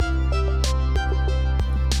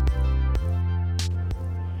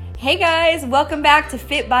Hey guys, welcome back to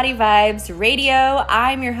Fit Body Vibes Radio.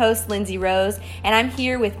 I'm your host, Lindsay Rose, and I'm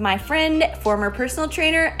here with my friend, former personal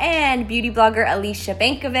trainer, and beauty blogger, Alicia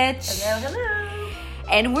Benkovich. Hello.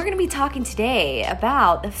 And we're going to be talking today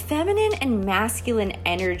about the feminine and masculine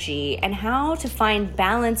energy and how to find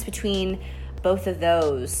balance between both of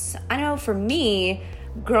those. I know for me,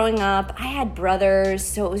 growing up, I had brothers,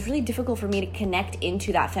 so it was really difficult for me to connect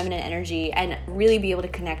into that feminine energy and really be able to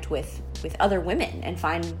connect with other women and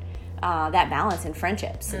find that balance in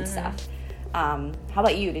friendships and stuff. How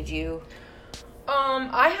about you? Did you?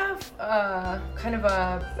 I have kind of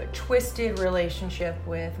a twisted relationship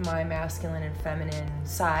with my masculine and feminine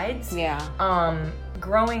sides. Yeah.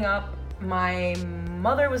 Growing up, my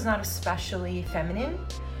mother was not especially feminine.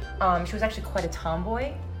 She was actually quite a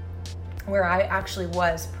tomboy, where I actually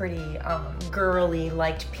was pretty girly,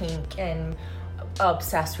 liked pink, and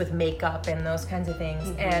obsessed with makeup and those kinds of things.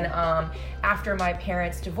 And after my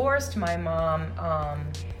parents divorced, my mom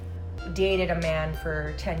dated a man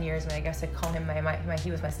for 10 years, and I guess I'd call him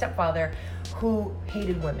he was my stepfather, who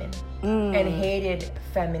hated women and hated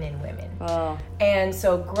feminine women. Oh. And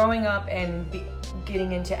so growing up and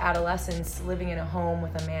getting into adolescence, living in a home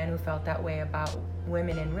with a man who felt that way about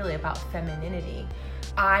women and really about femininity,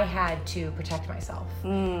 I had to protect myself.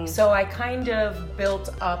 So I kind of built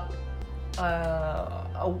up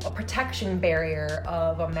a protection barrier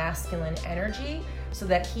of a masculine energy so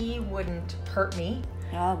that he wouldn't hurt me.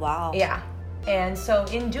 Oh, wow. Yeah. And so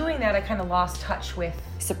in doing that, I kind of lost touch with...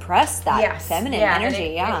 Suppress that feminine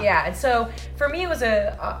energy, Yeah. And so for me, it was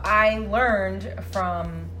I learned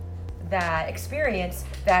from that experience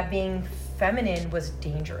that being feminine was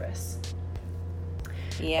dangerous.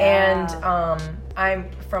 Yeah. And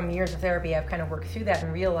I'm from years of therapy, I've kind of worked through that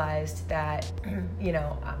and realized that,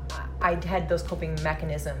 I had those coping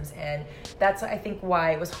mechanisms, and that's, I think,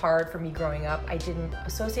 why it was hard for me growing up. I didn't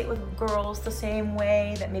associate with girls the same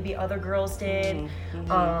way that maybe other girls did.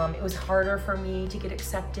 It was harder for me to get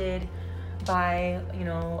accepted by,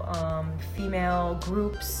 female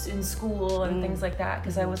groups in school and things like that,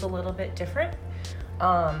 because I was a little bit different.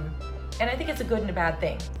 And I think it's a good and a bad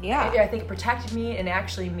thing. Yeah. I think it protected me and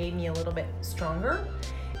actually made me a little bit stronger.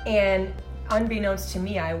 And unbeknownst to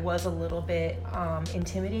me, I was a little bit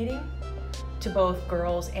intimidating to both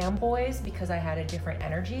girls and boys because I had a different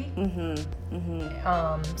energy.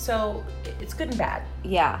 So it's good and bad.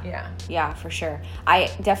 Yeah, for sure.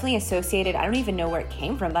 I definitely associated, I don't even know where it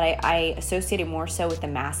came from, but I associated more so with the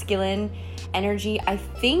masculine energy. I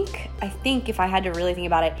think if I had to really think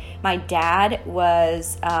about it, my dad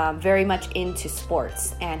was very much into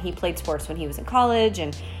sports, and he played sports when he was in college,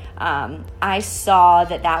 and I saw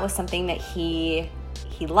that was something that he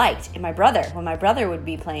liked. And when my brother would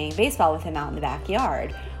be playing baseball with him out in the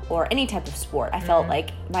backyard or any type of sport, I felt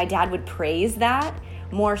like my dad would praise that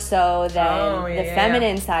more so than the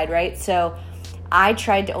feminine side, right? So I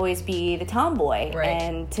tried to always be the tomboy,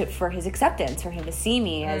 and for his acceptance, for him to see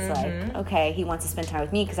me as like, okay, he wants to spend time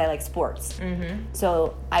with me because I like sports.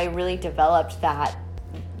 So I really developed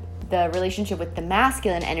the relationship with the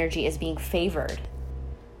masculine energy as being favored.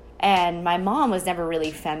 And my mom was never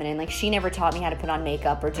really feminine. Like, she never taught me how to put on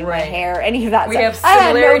makeup or do my hair, any of that we stuff. have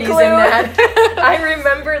similarities in that. I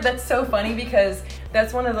remember, that's so funny because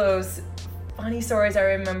that's one of those funny stories I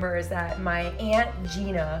remember, is that my Aunt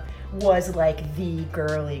Gina was like the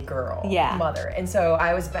girly girl mother. And so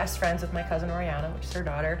I was best friends with my cousin Oriana, which is her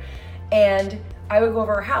daughter. And I would go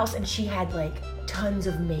over her house and she had like tons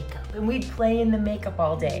of makeup, and we'd play in the makeup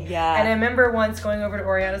all day. Yeah. And I remember once going over to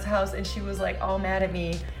Oriana's house and she was like all mad at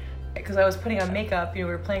me because I was putting on makeup, we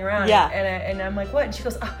were playing around, and I'm like, what? And she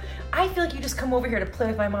goes, I feel like you just come over here to play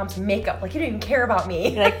with my mom's makeup, like you don't even care about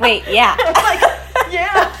me. You're like, wait, yeah. I'm like,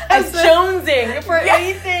 I was jonesing for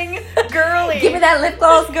anything girly. Give me that lip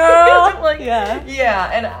gloss, girl. Like,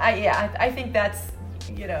 and I think that's,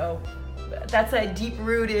 that's a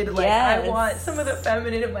deep-rooted, I want some of the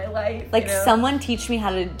feminine in my life. Like, someone teach me how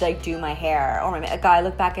to, like, do my hair. Or a guy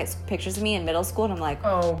look back at pictures of me in middle school, and I'm like,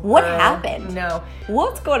 what happened? No.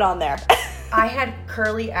 What's going on there? I had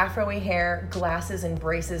curly Afro-y hair, glasses, and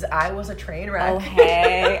braces. I was a train wreck. Oh,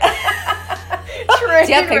 hey. Do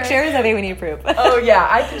you have pictures? I think we need proof. Oh, yeah.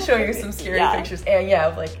 I can show you some scary pictures. And,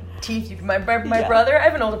 of, like, teeth. My brother, I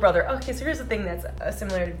have an older brother. Okay, so here's the thing that's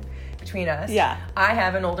similar between us. Yeah. I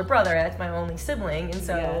have an older brother. That's my only sibling. And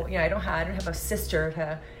so, I don't have a sister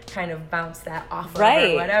to kind of bounce that off of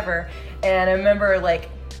or whatever. And I remember,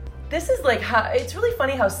 this is, how, it's really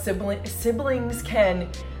funny how siblings can,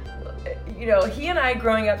 you know, he and I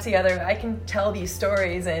growing up together, I can tell these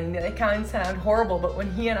stories and they kind of sound horrible, but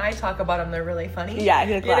when he and I talk about them, they're really funny. Yeah,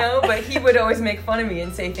 you know, but he would always make fun of me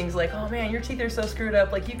and say things like, oh man, your teeth are so screwed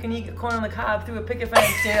up, like you can eat corn on the cob through a picket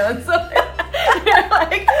fence, you know, and so you're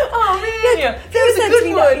like, oh man, yeah, there's a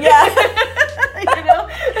good one. Yeah. You know?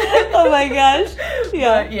 Oh my gosh.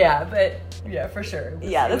 Yeah. But for sure.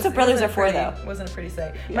 That's what brothers are for, though. It wasn't a pretty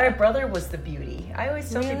sight. Yeah. My brother was the beauty. I always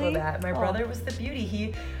tell people that. My brother was the beauty.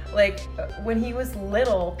 He, like, when he was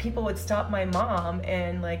little, people would stop my mom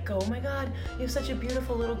and, like, go, oh my God, you have such a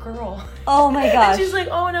beautiful little girl. Oh my gosh. And she's like,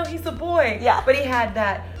 oh no, he's a boy. Yeah. But he had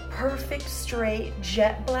that perfect, straight,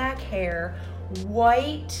 jet black hair,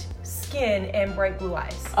 white skin, and bright blue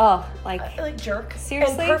eyes. Oh, like jerk.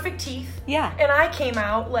 Seriously? And perfect teeth. Yeah. And I came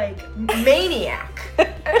out like maniac.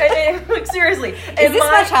 Like seriously. And is this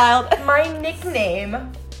my child? My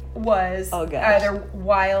nickname was either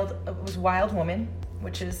Wild Woman,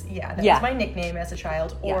 which is that was my nickname as a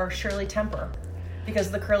child, or Shirley Temper, because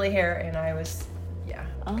of the curly hair, and I was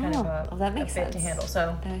kind of that makes a bit sense to handle.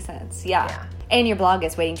 So that makes sense. Yeah. And your blog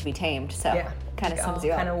is Waiting to be Tamed, so kind of sums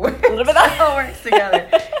you up. A little bit that all works together.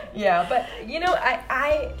 Yeah, but you know,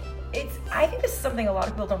 I think this is something a lot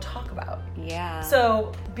of people don't talk about. Yeah.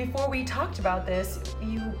 So before we talked about this,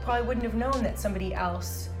 you probably wouldn't have known that somebody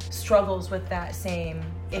else struggles with that same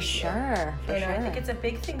issue. Sure. I think it's a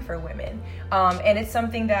big thing for women. And it's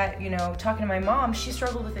something that, you know, talking to my mom, she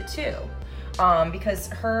struggled with it too. Because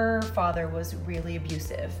her father was really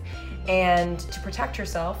abusive. And to protect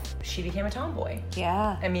herself, she became a tomboy.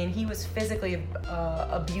 Yeah. I mean, he was physically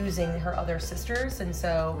abusing her other sisters, and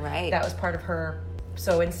so that was part of her.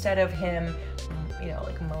 So instead of him, you know,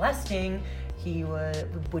 like molesting, he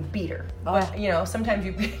would beat her. Oh. But, you know, sometimes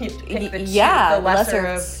you pick the lesser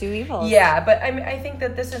of two evils. Yeah, but I mean, I think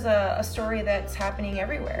that this is a story that's happening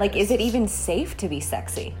everywhere. Like, is it even safe to be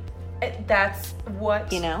sexy? That's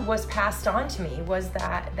what was passed on to me, was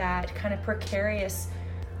that kind of precarious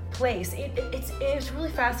place. It's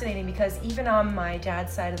really fascinating because even on my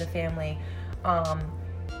dad's side of the family,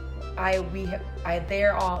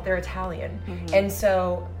 they're Italian, and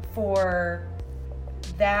so for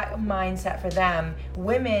that mindset for them,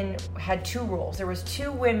 women had two rules. There was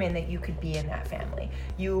two women that you could be in that family.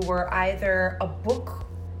 You were either a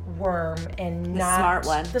bookworm and not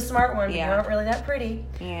the smart one, but you weren't really that pretty,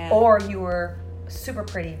 or you were super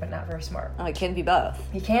pretty but not very smart. Oh, it can't be both.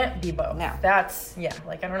 You can't be both. No. That's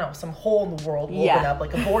like, I don't know, some hole in the world will open up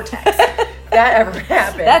like a vortex. That ever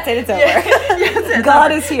happened. That's it, it's over. Yes,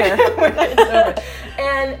 God is here. It's over.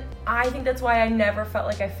 And I think that's why I never felt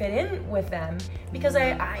like I fit in with them, because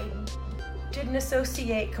I didn't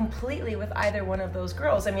associate completely with either one of those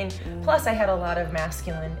girls. I mean, plus I had a lot of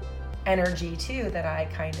masculine energy too that I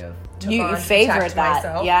kind of took you on favored to protect that.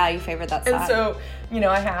 myself. Yeah, you favored that side. And so, you know,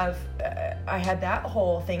 I had that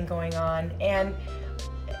whole thing going on, and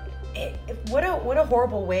what a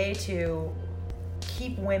horrible way to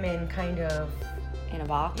keep women kind of in a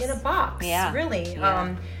box. Yeah, really.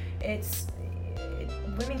 Yeah.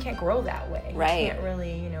 Women can't grow that way. Right. You can't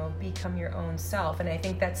really, you know, become your own self. And I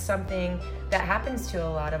think that's something that happens to a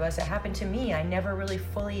lot of us. It happened to me. I never really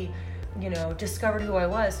fully, you know, discovered who I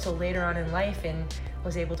was till later on in life, and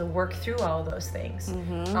was able to work through all those things.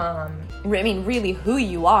 I mean, really who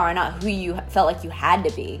you are, not who you felt like you had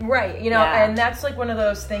to be. Right. You know, and that's like one of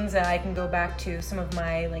those things that I can go back to some of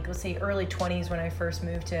my, like, let's say early 20s when I first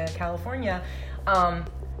moved to California.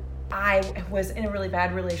 I was in a really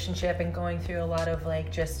bad relationship and going through a lot of like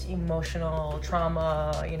just emotional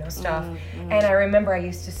trauma, you know, stuff. And I remember I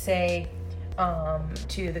used to say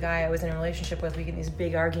to the guy I was in a relationship with, we get these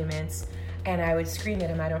big arguments, and I would scream at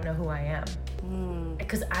him, I don't know who I am.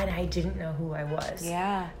 Because I didn't know who I was.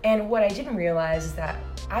 Yeah. And what I didn't realize is that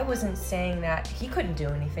I wasn't saying that he couldn't do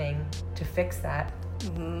anything to fix that.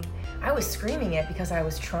 I was screaming it because I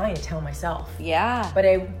was trying to tell myself. Yeah. But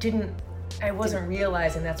I wasn't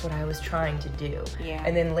realizing that's what I was trying to do. Yeah.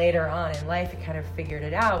 And then later on in life, I kind of figured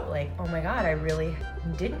it out. Like, oh my God, I really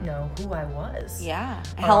didn't know who I was. Yeah.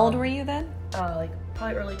 How old were you then? Like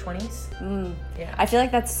probably early 20s. Yeah. I feel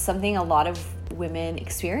like that's something a lot of women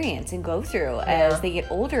experience and go through as they get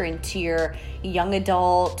older into your young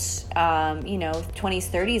adult, you know, 20s,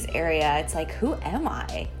 30s area. It's like, who am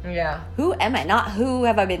I? Yeah. Who am I? Not who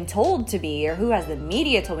have I been told to be or who has the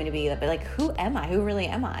media told me to be, but like, who am I? Who really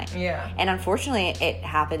am I? Yeah. And unfortunately, it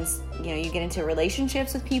happens, you know, you get into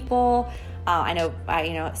relationships with people. I know,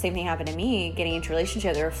 same thing happened to me, getting into a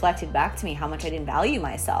relationship that reflected back to me how much I didn't value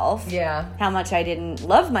myself. Yeah. How much I didn't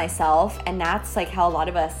love myself. And that's like how a lot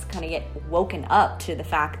of us kind of get woken up to the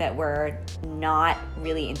fact that we're not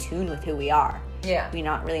really in tune with who we are. Yeah. We're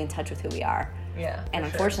not really in touch with who we are. Yeah. And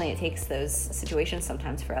unfortunately, it takes those situations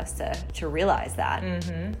sometimes for us to realize that.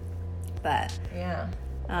 Mm-hmm. But yeah.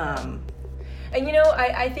 And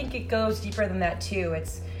I think it goes deeper than that too.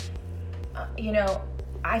 It's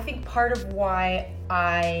I think part of why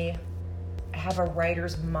I have a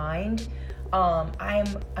writer's mind, I'm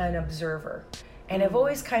an observer, and I've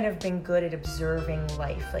always kind of been good at observing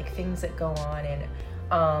life, like things that go on,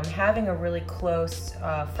 and having a really close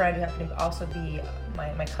friend who happened to also be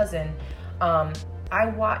my cousin. I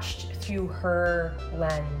watched through her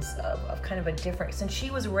lens of kind of a different, since she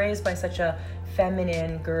was raised by such a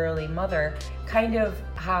feminine, girly mother, kind of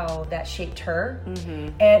how that shaped her. Mm-hmm.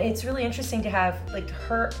 And it's really interesting to have, like,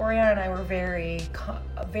 Oriana and I were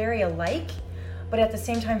very alike, but at the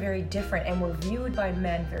same time very different, and were viewed by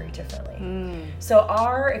men very differently. So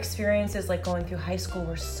our experiences, like going through high school,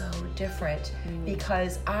 were so different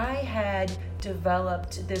because I had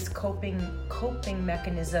developed this coping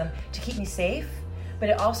mechanism to keep me safe, but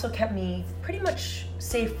it also kept me pretty much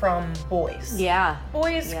safe from boys. Yeah.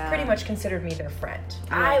 Boys pretty much considered me their friend.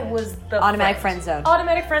 Yeah. I was the automatic friend zone.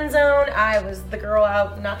 Automatic friend zone. I was the girl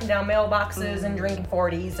out knocking down mailboxes and drinking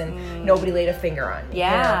 40s, and nobody laid a finger on me.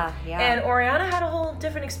 Yeah. And Oriana had a whole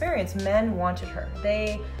different experience. Men wanted her.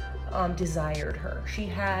 They desired her. She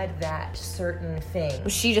had that certain thing.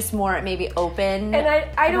 Was she just more maybe open? And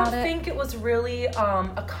I don't think it was really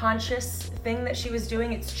a conscious thing that she was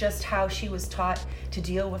doing. It's just how she was taught to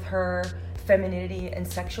deal with her femininity and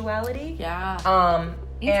sexuality. Yeah.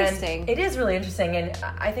 Interesting. And it is really interesting. And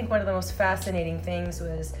I think one of the most fascinating things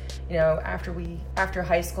was, after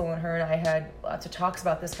high school, and her and I had lots of talks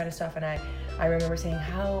about this kind of stuff, and I remember saying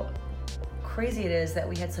how crazy it is that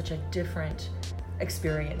we had such a different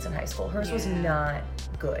experience in high school. Hers was not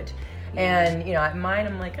good. And mine,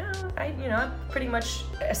 I'm like, I pretty much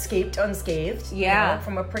escaped unscathed.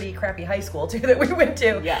 From a pretty crappy high school too that we went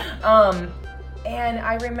to. And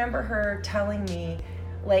I remember her telling me,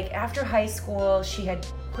 like, after high school, she had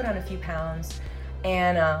put on a few pounds,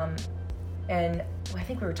 and I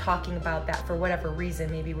think we were talking about that for whatever reason.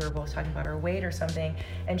 Maybe we were both talking about our weight or something.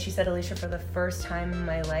 And she said, Alicia, for the first time in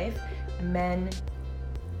my life, men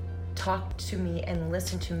talk to me and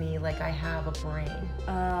listen to me like I have a brain.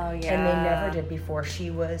 Oh, yeah. And they never did before. She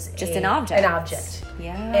was just an object. An object.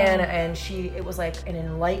 Yeah. And it was like an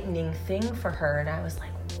enlightening thing for her. And I was like,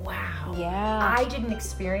 wow. Yeah. I didn't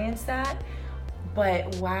experience that,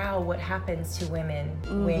 but wow, what happens to women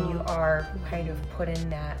when you are kind of put in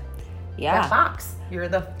that box. You're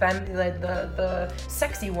the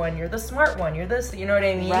sexy one, you're the smart one, you're this, you know what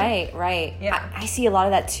I mean? Right. Yeah. I see a lot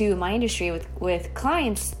of that too in my industry with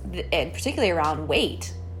clients, and particularly around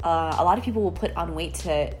weight. A lot of people will put on weight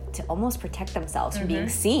to almost protect themselves from being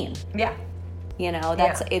seen. Yeah.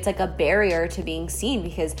 It's like a barrier to being seen,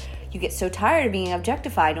 because you get so tired of being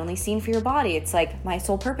objectified, only seen for your body. It's like, my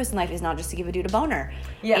sole purpose in life is not just to give a dude a boner.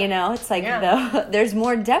 Yeah. It's like, there's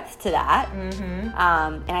more depth to that. And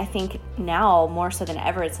I think now more so than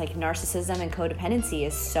ever, it's like narcissism and codependency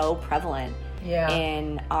is so prevalent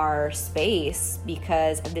in our space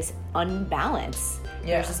because of this unbalance.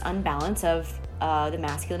 There's this unbalance of the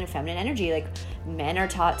masculine and feminine energy. Like, men are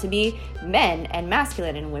taught to be men and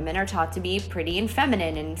masculine, and women are taught to be pretty and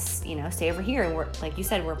feminine, and stay over here. And we're, like you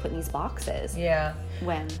said, we're put in these boxes. Yeah.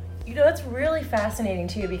 When that's really fascinating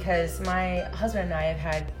too, because my husband and I have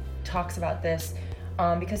had talks about this,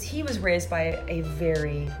 because he was raised by a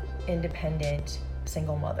very independent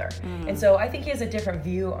single mother. And so I think he has a different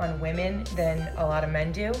view on women than a lot of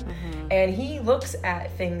men do. And he looks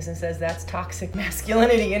at things and says, that's toxic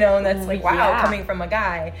masculinity, and that's like, wow, coming from a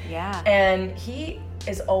guy. Yeah. And he's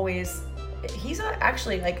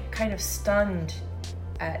actually like kind of stunned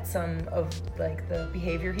at some of like the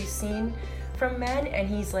behavior he's seen from men. And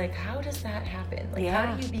he's like, how does that happen? Like,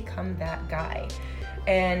 how do you become that guy?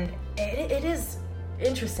 And it is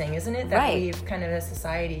interesting, isn't it, that we've kind of as a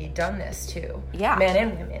society done this too, men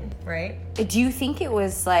and women, right? Do you think it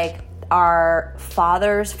was like our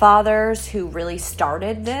fathers who really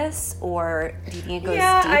started this, or do you think it goes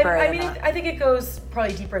deeper? I think it goes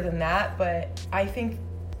probably deeper than that, but I think,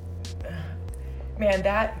 man,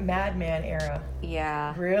 that madman era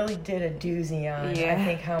really did a doozy on I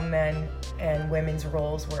think how men and women's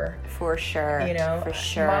roles were. For sure. For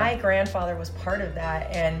sure. My grandfather was part of that,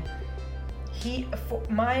 and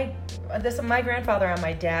my grandfather on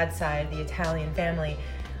my dad's side, the Italian family,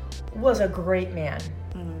 was a great man,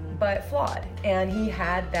 but flawed. And he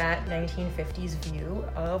had that 1950s view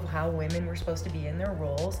of how women were supposed to be in their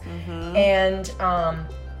roles. And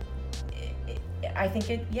I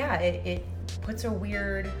think it puts a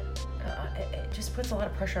weird, it just puts a lot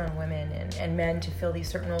of pressure on women and men to fill these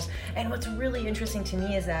certain roles. And what's really interesting to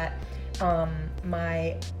me is that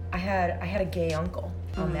I had a gay uncle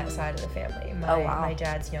on that side of the family. My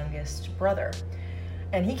dad's youngest brother,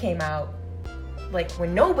 and he came out like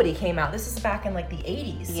when nobody came out. This is back in like the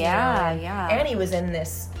 80s. Yeah, And he was in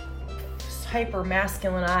this hyper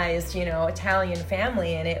masculinized, Italian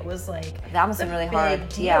family, and it was like that must have been really hard.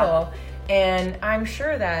 Deal. Yeah. And I'm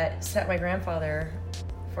sure that set my grandfather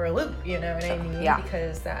for a loop. You know what I mean? Yeah.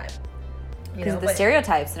 Because that. Because of the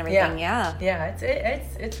stereotypes and everything, yeah,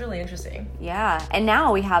 it's really interesting. Yeah, and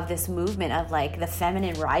now we have this movement of like the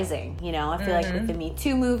feminine rising. I feel like with the Me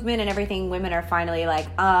Too movement and everything, women are finally like,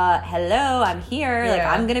 hello, I'm here. Like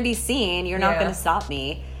I'm gonna be seen. You're not gonna stop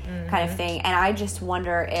me, kind of thing. And I just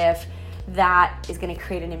wonder if that is going to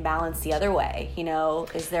create an imbalance the other way.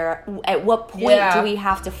 Is there, at what point do we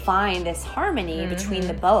have to find this harmony between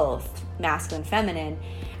the both, masculine, feminine,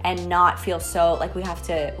 and not feel so like we have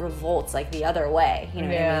to revolt like the other way? You know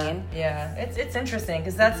what I mean? Yeah, it's interesting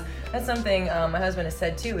because that's something my husband has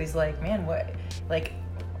said too. He's like, man, what, like,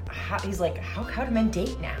 how do men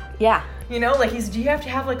date now? Yeah. Do you have to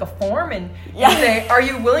have like a form and say, are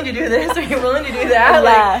you willing to do this? Are you willing to do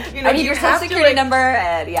that? Yeah. I need your social security number.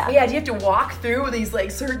 And do you have to walk through these like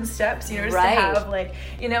certain steps, just to have like,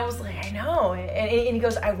 I was like, I know. And he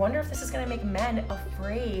goes, I wonder if this is going to make men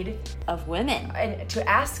afraid of women. And to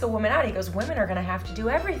ask a woman out, he goes, women are going to have to do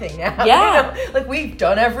everything now. Yeah. Like we've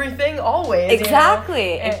done everything always.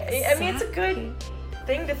 Exactly. Exactly. I mean, it's a good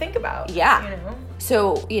thing to think about. Yeah.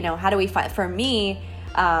 So, how do we find, for me,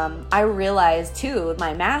 I realized too,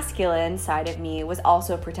 my masculine side of me was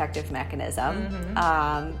also a protective mechanism.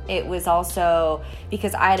 It was also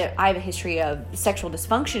because I have a history of sexual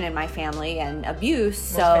dysfunction in my family and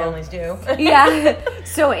abuse. Most families do. Yeah.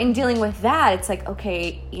 So in dealing with that, it's like,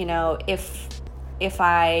 okay, if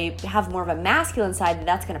I have more of a masculine side,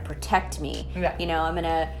 that's going to protect me. Yeah. I'm going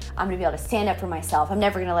to be able to stand up for myself. I'm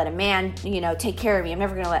never going to let a man, take care of me. I'm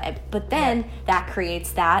never going to but then that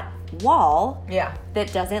creates that wall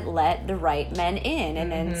that doesn't let the right men in.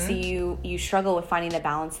 And then so you struggle with finding the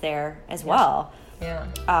balance there as well. Yeah.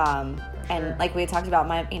 And like we had talked about,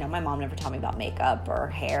 my mom never taught me about makeup or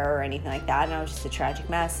hair or anything like that, and I was just a tragic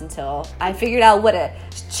mess until I figured out what a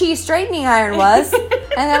cheese straightening iron was, and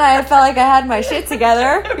then I felt like I had my shit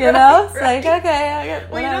together. It's like, okay.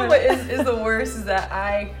 Well, you know what is the worst is that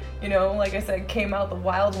I, like I said, came out the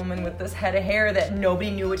wild woman with this head of hair that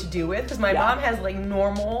nobody knew what to do with because my mom has like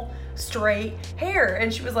normal straight hair,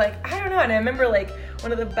 and she was like, I don't know. And I remember like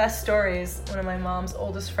one of the best stories one of my mom's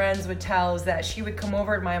oldest friends would tell is that she would come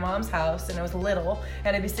over to my mom's house, and I was little,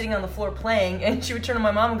 and I'd be sitting on the floor playing, and she would turn to my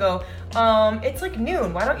mom and go, it's like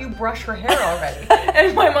noon, why don't you brush her hair already?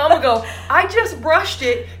 And my mom would go, I just brushed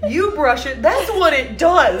it, you brush it, that's what it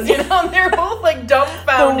does. And they're both like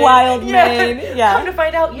dumbfounded. The wild man. Yeah. Come to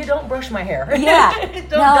find out, you don't brush my hair. Yeah.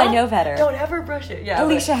 Now I know better. Don't ever brush it. Yeah.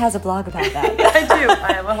 Alicia has a blog about that. I do.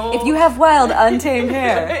 I have a whole... If you have wild, untamed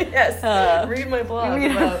hair. Yes. Read my blog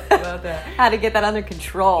about that. How to get that under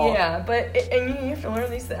control. Yeah, but and you have to learn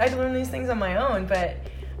these. I learned these things on my own, but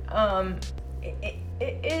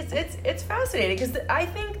it's fascinating because I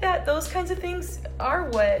think that those kinds of things are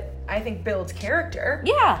what I think builds character.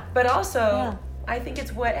 Yeah. But also, I think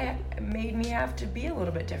it's what made me have to be a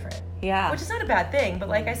little bit different. Yeah. Which is not a bad thing, but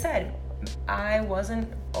like I said, I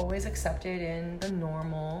wasn't always accepted in the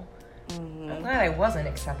normal. I'm glad I wasn't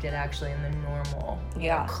accepted actually in the normal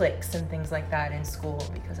cliques and things like that in school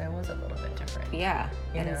because I was a little bit different. Yeah,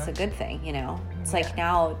 and it's a good thing, It's like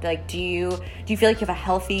now, like, do you feel like you have a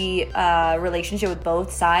healthy relationship with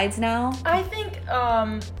both sides now? I think,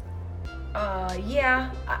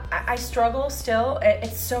 I struggle still.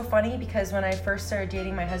 It's so funny because when I first started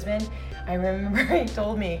dating my husband, I remember he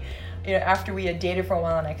told me, after we had dated for a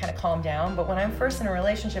while and I kind of calmed down, but when I'm first in a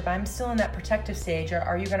relationship, I'm still in that protective stage.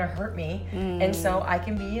 Are you going to hurt me? And so I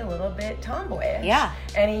can be a little bit tomboyish. Yeah.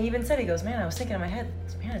 And he even said, he goes, man, I was thinking in my head,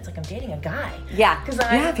 man, it's like I'm dating a guy. Yeah. Because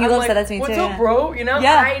people have said that to me too. What's up, bro?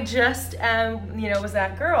 Yeah. I just was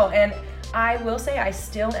that girl. And I will say I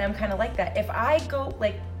still am kind of like that. If I go,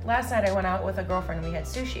 like last night I went out with a girlfriend and we had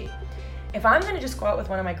sushi. If I'm going to just go out with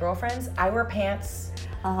one of my girlfriends, I wear pants.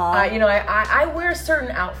 I wear a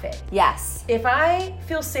certain outfit. Yes. If I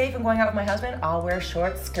feel safe in going out with my husband, I'll wear a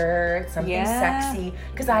short skirt, something sexy,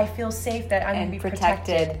 because I feel safe that I'm going to be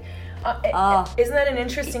protected. Isn't that an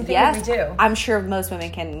interesting thing yes, that we do? I'm sure most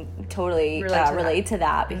women can totally relate to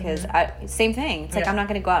that because same thing. It's like I'm not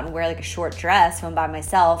going to go out and wear like a short dress when I'm by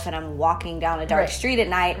myself and I'm walking down a dark street at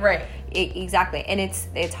night. Right. Exactly. And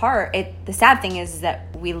it's hard. The sad thing is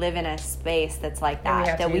that we live in a space that's like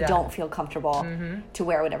that we don't feel comfortable to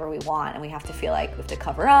wear whatever we want, and we have to feel like we have to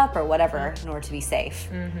cover up or whatever in order to be safe.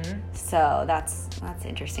 So that's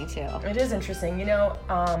interesting too. It is interesting. You know,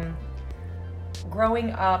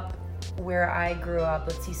 growing up where I grew up,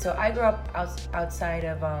 let's see, so I grew up outside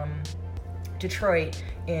of Detroit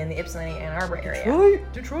in the Ypsilanti, Ann Arbor area.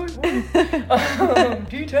 Detroit.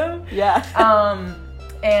 D-town. Yeah.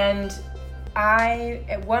 And I,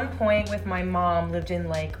 at one point with my mom, lived in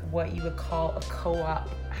like what you would call a co-op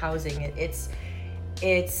housing.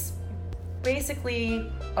 It's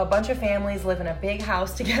basically a bunch of families live in a big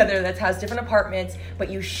house together that has different apartments, but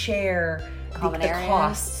you share the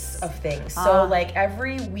costs of things. So like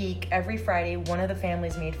every week, every Friday, one of the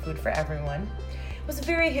families made food for everyone. It was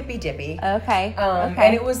very hippy-dippy. Okay.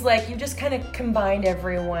 And it was like you just kind of combined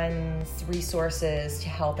everyone's resources to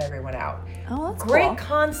help everyone out. Oh, that's Great cool.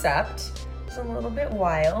 concept. It was a little bit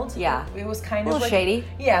wild. Yeah. It was kind of like shady.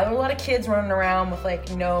 Yeah, there were a lot of kids running around with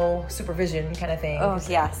like no supervision kind of thing. Oh,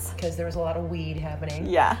 yes. Because there was a lot of weed happening.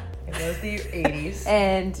 Yeah. It was the 80s.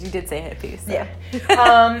 And you did say hippies. So.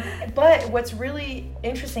 Yeah. But what's really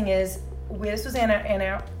interesting is this was in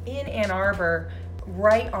Ann Arbor,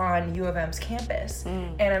 right on U of M's campus.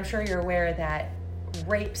 And I'm sure you're aware that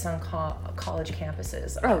rapes on college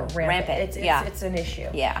campuses are rampant. It's an issue.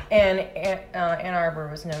 Yeah. And Ann Arbor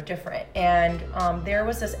was no different. And there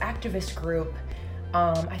was this activist group.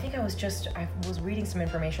 I think I was reading some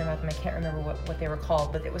information about them. I can't remember what they were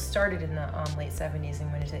called, but it was started in the late 70s and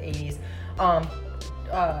went into the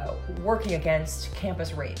 80s, working against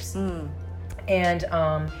campus rapes. And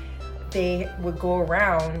they would go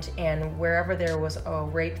around, and wherever there was a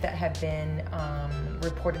rape that had been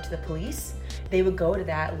reported to the police, they would go to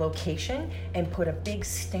that location and put a big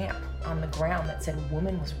stamp on the ground that said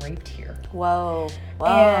 "woman was raped here." Whoa,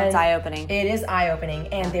 and it's eye-opening. It is eye-opening,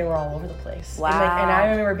 and they were all over the place. Wow. And I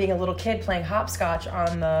remember being a little kid playing hopscotch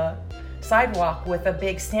on the sidewalk with a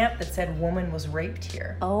big stamp that said "woman was raped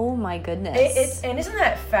here." Oh my goodness. And isn't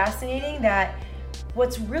that fascinating? That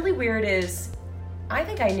what's really weird is I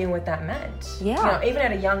think I knew what that meant. Yeah. You know, even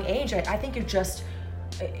at a young age, I think you're just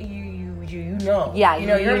you know. Yeah. You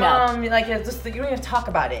know, your mom, like, it's just, you don't even talk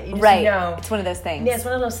about it. You just right. know. It's one of those things. Yeah, it's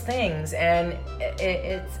one of those things, and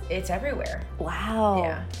it's everywhere. Wow.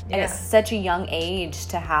 Yeah. And it's such a young age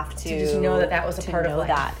to have to just know that was a part of life.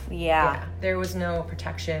 That. Yeah. There was no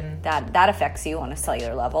protection. That affects you on a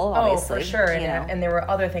cellular level, obviously. Oh, for sure. And there were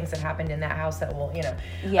other things that happened in that house that will,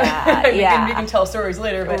 Yeah. we can tell stories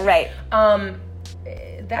later, but right.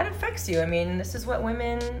 That affects you. I mean, this is what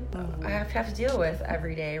women have to deal with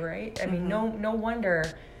every day, right? I mean, no wonder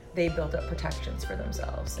they built up protections for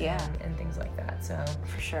themselves and things like that. So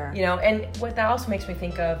for sure. You know, and what that also makes me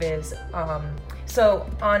think of is, so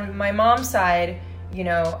on my mom's side, you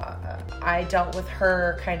know, I dealt with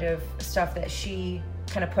her kind of stuff that she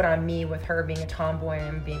kind of put on me with her being a tomboy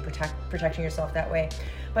and being protecting yourself that way.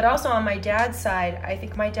 But also on my dad's side, I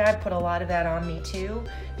think my dad put a lot of that on me too,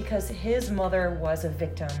 because his mother was a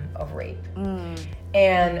victim of rape.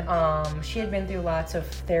 And she had been through lots of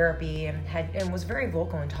therapy and was very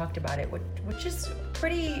vocal and talked about it, which is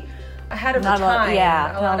pretty ahead of the time.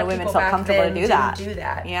 A lot of women felt comfortable to do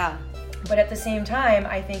that. Yeah. But at the same time,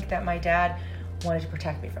 I think that my dad wanted to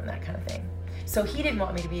protect me from that kind of thing. So he didn't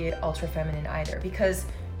want me to be ultra feminine either, because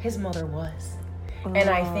his mother was.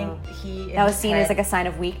 And I think that was seen as like a sign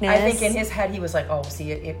of weakness. I think in his head he was like, oh,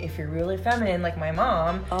 see, if you're really feminine like my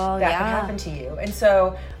mom, that could happen to you. And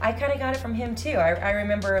so I kind of got it from him too. I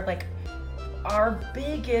remember like our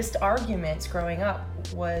biggest arguments growing up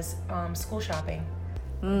was school shopping.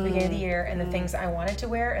 Beginning of the year, and the things I wanted to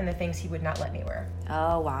wear and the things he would not let me wear.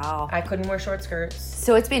 Oh, wow. I couldn't wear short skirts.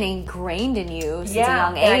 So it's been ingrained in you since a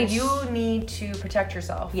young age. You need to protect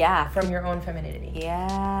yourself from your own femininity.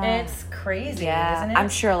 Yeah. It's crazy, isn't it? I'm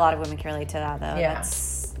sure a lot of women can relate to that, though. Yeah.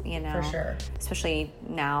 That's, for sure. Especially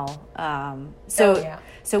now.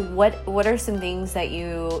 So what are some things that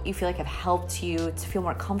you feel like have helped you to feel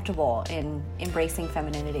more comfortable in embracing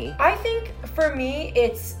femininity? I think for me,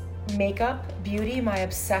 it's makeup, beauty, my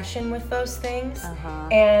obsession with those things.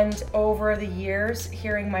 And over the years,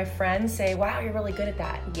 hearing my friends say, wow, you're really good at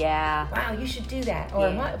that. Yeah. Wow, you should do that. Or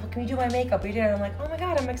can you do my makeup? You do it. And I'm like, oh my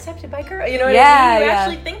God, I'm accepted by girls. You know what I mean? You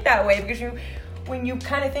actually think that way, because when you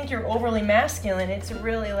kind of think you're overly masculine, it's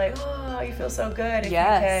really like, oh, you feel so good if you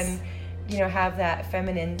can, have that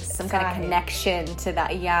feminine some side. kind of connection to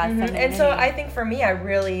that. Yeah. Mm-hmm. And so I think for me, I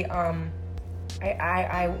really,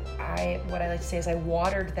 I what I like to say is I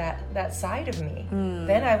watered that side of me.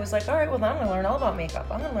 Then I was like, all right, well, then I'm going to learn all about makeup.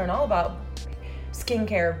 I'm going to learn all about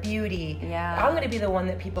skincare, beauty. Yeah. I'm going to be the one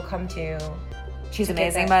that people come to. She's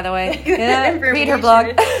amazing, by the way. Yeah, read her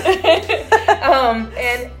blog.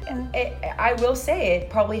 I will say it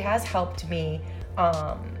probably has helped me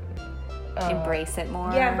embrace it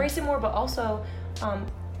more. Yeah, embrace it more, but also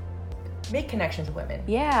make connections with women.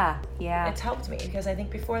 Yeah. It's helped me because I think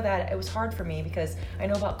before that it was hard for me because I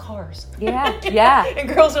know about cars. Yeah. And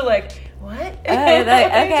girls are like, what? Okay,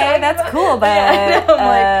 that's cool, but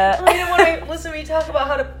I'm like, you don't want to listen to me talk about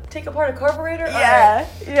how to take apart a carburetor? Yeah.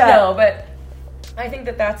 No, but I think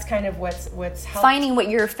that's kind of what's helped. Finding what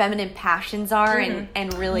your feminine passions are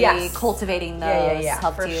and really cultivating those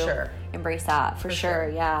helped you embrace that for sure.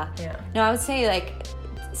 Yeah. No, I would say like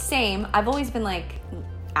same. I've always been like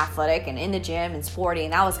athletic and in the gym and sporty,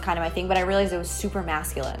 and that was kind of my thing, but I realized it was super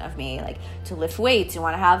masculine of me, like to lift weights and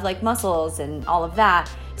want to have like muscles and all of that.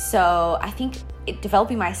 So I think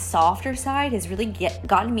developing my softer side has really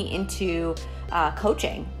gotten me into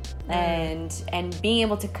coaching and being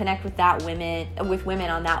able to connect with women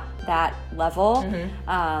on that level,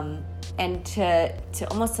 and to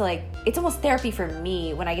almost like it's almost therapy for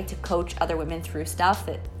me when I get to coach other women through stuff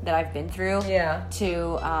that I've been through.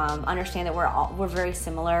 To understand that we're very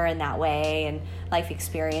similar in that way and life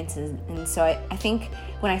experiences, and so I think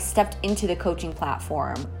when I stepped into the coaching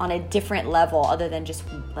platform on a different level other than just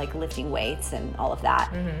like lifting weights and all of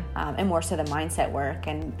that, and more so the mindset work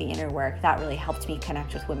and the inner work, that really helped me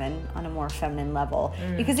connect with women on a more feminine level,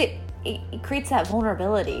 because it creates that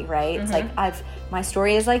vulnerability, right? It's like my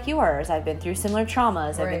story is like yours. I've been through similar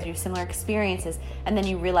traumas. I've been through similar experiences, and then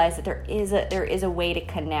you realize that there is a way to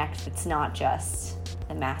connect that's not just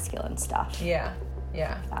the masculine stuff. Yeah.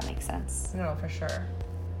 If that makes sense. No, for sure.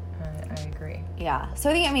 I agree. Yeah. So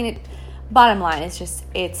I think, bottom line is just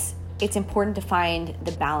it's important to find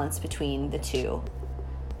the balance between the two.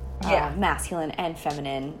 Masculine and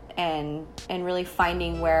feminine, and really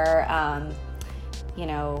finding where I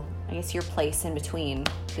guess your place in between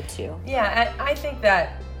the two. Yeah, I think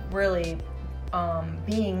that really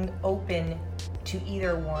being open to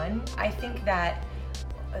either one, I think that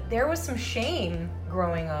there was some shame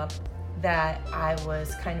growing up that I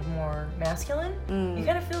was kind of more masculine. You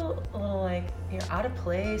kind of feel a little like you're out of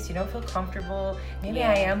place, you don't feel comfortable, maybe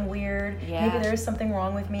I am weird, maybe there's something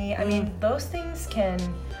wrong with me. I mean, those things can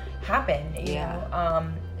happen, you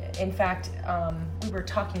know. In fact, we were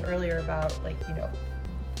talking earlier about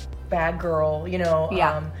bad girl,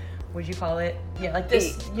 would you call it? Yeah, like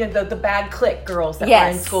this, the bad clique girls that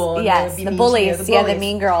were in school. And the bullies. The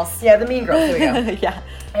mean girls. Yeah, the mean girls. There we go. Yeah.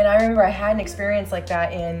 And I remember I had an experience like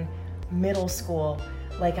that in middle school.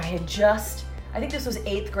 Like I think this was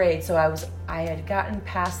 8th grade, so I had gotten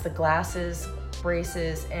past the glasses,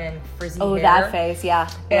 braces, and frizzy hair. Oh, that phase, yeah.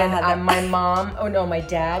 And my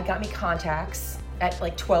dad got me contacts at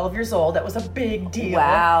like 12 years old. That was a big deal.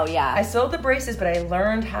 Wow, yeah. I still have the braces, but I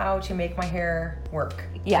learned how to make my hair work.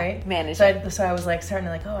 Yeah, right? manage it. So I was like starting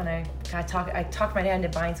to and I talked my dad into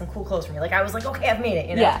buying some cool clothes for me. Like I was like, okay, I've made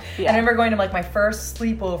it, Yeah. And I remember going to like my first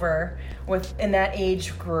sleepover in that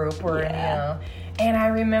age group and I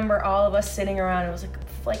remember all of us sitting around. It was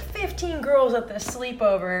like 15 girls at this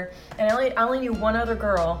sleepover, and I only knew one other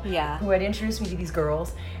girl who had introduced me to these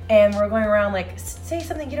girls, and we're going around like, say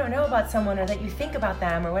something you don't know about someone or that you think about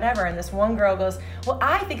them or whatever, and this one girl goes, well,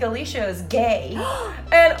 I think Alicia is gay.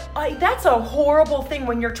 And that's a horrible thing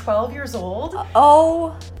when you're 12 years old.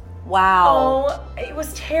 Oh, wow. Oh, it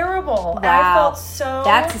was terrible. Wow. I felt so...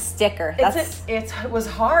 That's a sticker. It was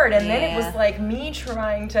hard, and then it was like me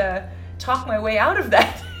trying to talk my way out of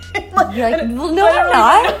that. You're like, well, no, I'm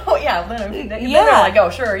not. Then they're like, oh,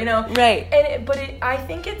 sure, Right. I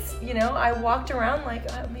think it's, I walked around like,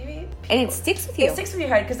 maybe... And it sticks with you. It sticks with your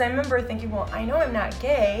head, because I remember thinking, well, I know I'm not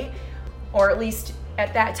gay, or at least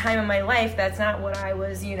at that time in my life, that's not what I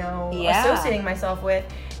was, associating myself with.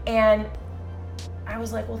 And I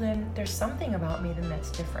was like, well, then there's something about me then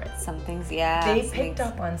that's different. Something's, They picked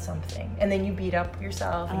up on something, and then you beat up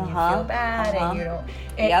yourself, and you feel bad, and you don't.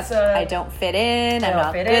 I don't fit in. I'm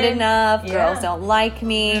not good enough. Yeah. Girls don't like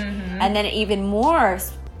me, and then even more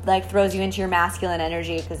like throws you into your masculine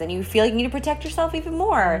energy, because then you feel like you need to protect yourself even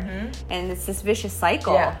more, and it's this vicious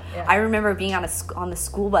cycle. I remember being on the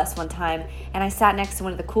school bus one time, and I sat next to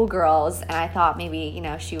one of the cool girls, and I thought maybe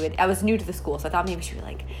she would. I was new to the school, so I thought maybe she would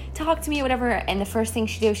like talk to me or whatever. And the first thing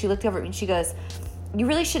she did was she looked over at me and she goes, "You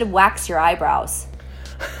really should have waxed your eyebrows."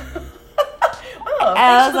 Oh, and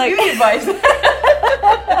I was like, beauty advice.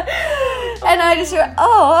 And I just went,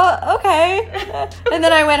 oh, okay. And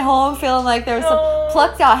then I went home feeling like there was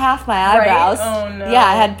plucked out half my eyebrows. Right? Oh, no. Yeah,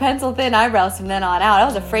 I had pencil thin eyebrows from then on out. I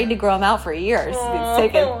was afraid to grow them out for years.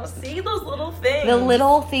 See those little things. The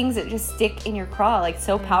little things that just stick in your craw, like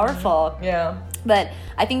so powerful. Yeah. But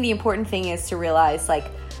I think the important thing is to realize, like,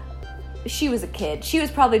 she was a kid. She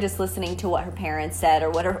was probably just listening to what her parents said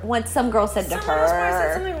or what some girl said to her. Someone probably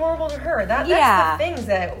said something horrible to her. That's the things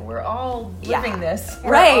that we're all living this.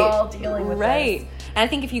 We're all dealing with this. And I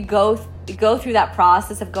think if you go through that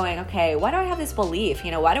process of going, okay, why do I have this belief?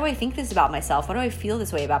 You know, why do I think this about myself? Why do I feel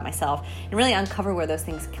this way about myself? And really uncover where those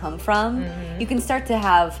things come from. You can start to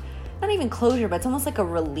have not even closure, but it's almost like a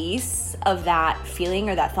release of that feeling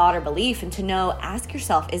or that thought or belief, and to know, ask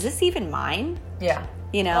yourself, is this even mine? Yeah.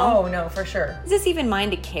 You know? Oh, no, for sure. Is this even mine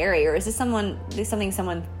to carry? Or is this something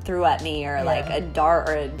someone threw at me, or like a dart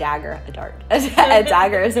or a dagger, a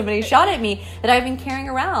dagger somebody shot at me that I've been carrying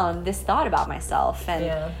around this thought about myself?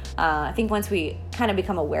 And I think once we kind of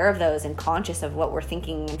become aware of those and conscious of what we're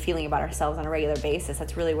thinking and feeling about ourselves on a regular basis,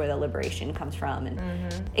 that's really where the liberation comes from. And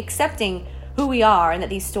accepting who we are, and that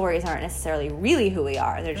these stories aren't necessarily really who we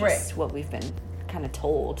are. They're just what we've been kind of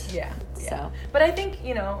told. So, but I think,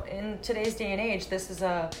 you know, in today's day and age, this is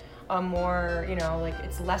a more, you know, like,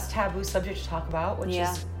 it's less taboo subject to talk about, which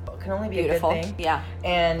can only be beautiful. A good thing.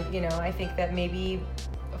 And, you know, I think that maybe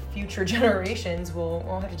future generations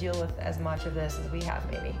won't have to deal with as much of this as we have,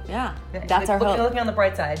 maybe. That's our hope. Looking on the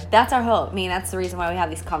bright side. That's our hope. I mean, that's the reason why we have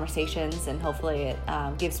these conversations, and hopefully it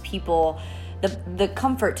gives people the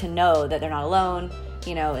comfort to know that they're not alone,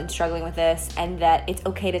 you know, in struggling with this, and that it's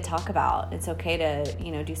okay to talk about. It's okay to,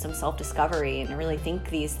 you know, do some self-discovery and really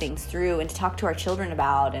think these things through, and to talk to our children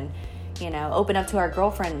about, and, you know, open up to our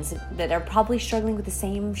girlfriends that are probably struggling with the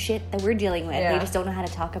same shit that we're dealing with. They just don't know how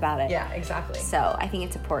to talk about it. Yeah, exactly. So I think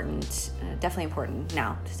it's important, definitely important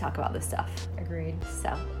now to talk about this stuff. Agreed.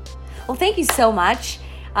 So, well, thank you so much.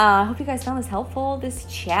 I hope you guys found this helpful, this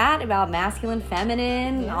chat about masculine,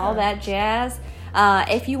 feminine, and all that jazz.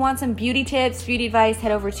 If you want some beauty tips, beauty advice,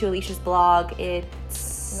 head over to Alicia's blog.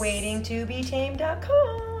 It's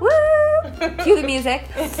waitingtobetame.com. Woo! Cue the music.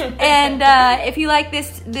 And if you like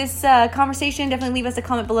this conversation, definitely leave us a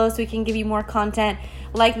comment below so we can give you more content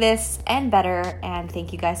like this and better. And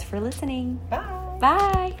thank you guys for listening. Bye.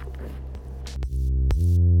 Bye.